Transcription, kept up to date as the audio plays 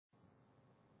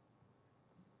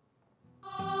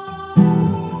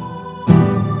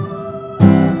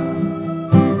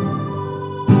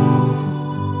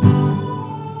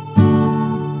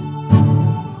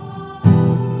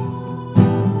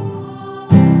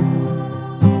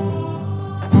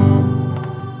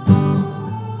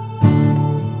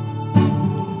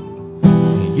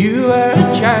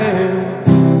child,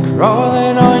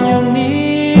 crawling on your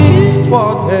knees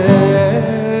toward heaven,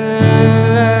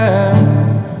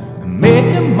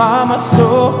 making mama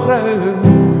so proud.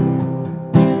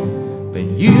 But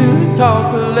you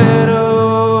talk a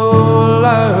little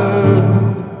loud.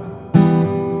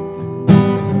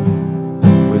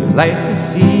 We'd like to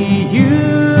see you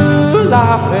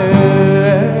laughing,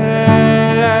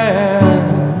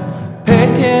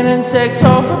 picking insects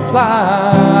off of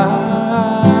plants.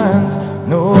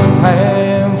 No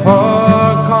time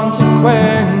for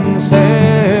consequences.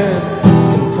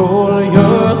 Control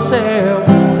yourself,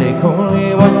 take only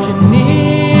what you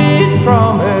need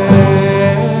from it.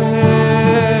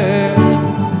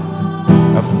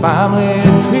 A family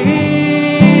of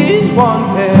trees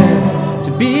wanting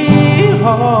to be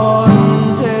haunted.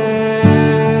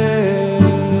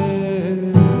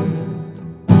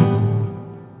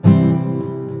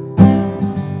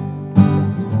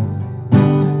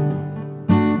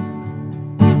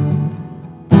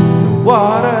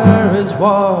 Water is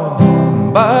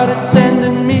warm, but it's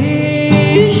sending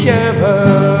me shivers.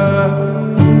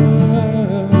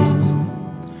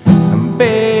 And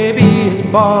baby is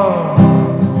born,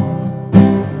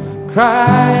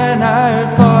 crying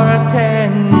out for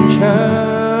attention.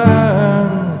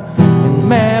 And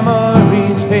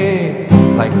memories fade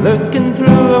like looking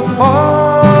through a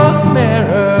fogged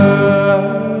mirror.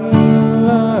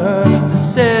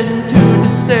 Decision to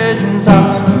decisions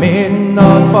are made in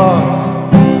oddballs.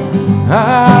 I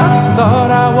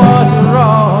thought I was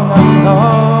wrong. I'm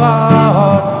not.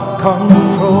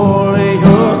 Control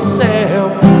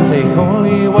yourself, take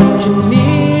only what you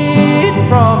need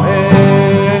from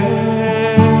it.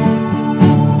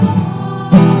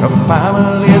 A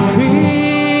family of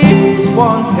trees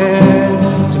wanted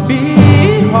to be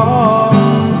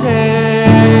haunted.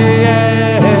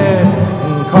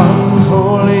 And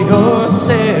control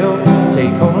yourself,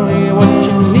 take only what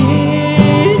you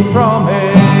need from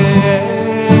it.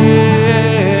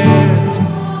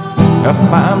 A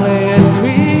family of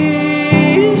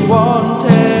trees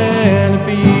wanting to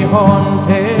be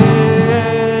haunted.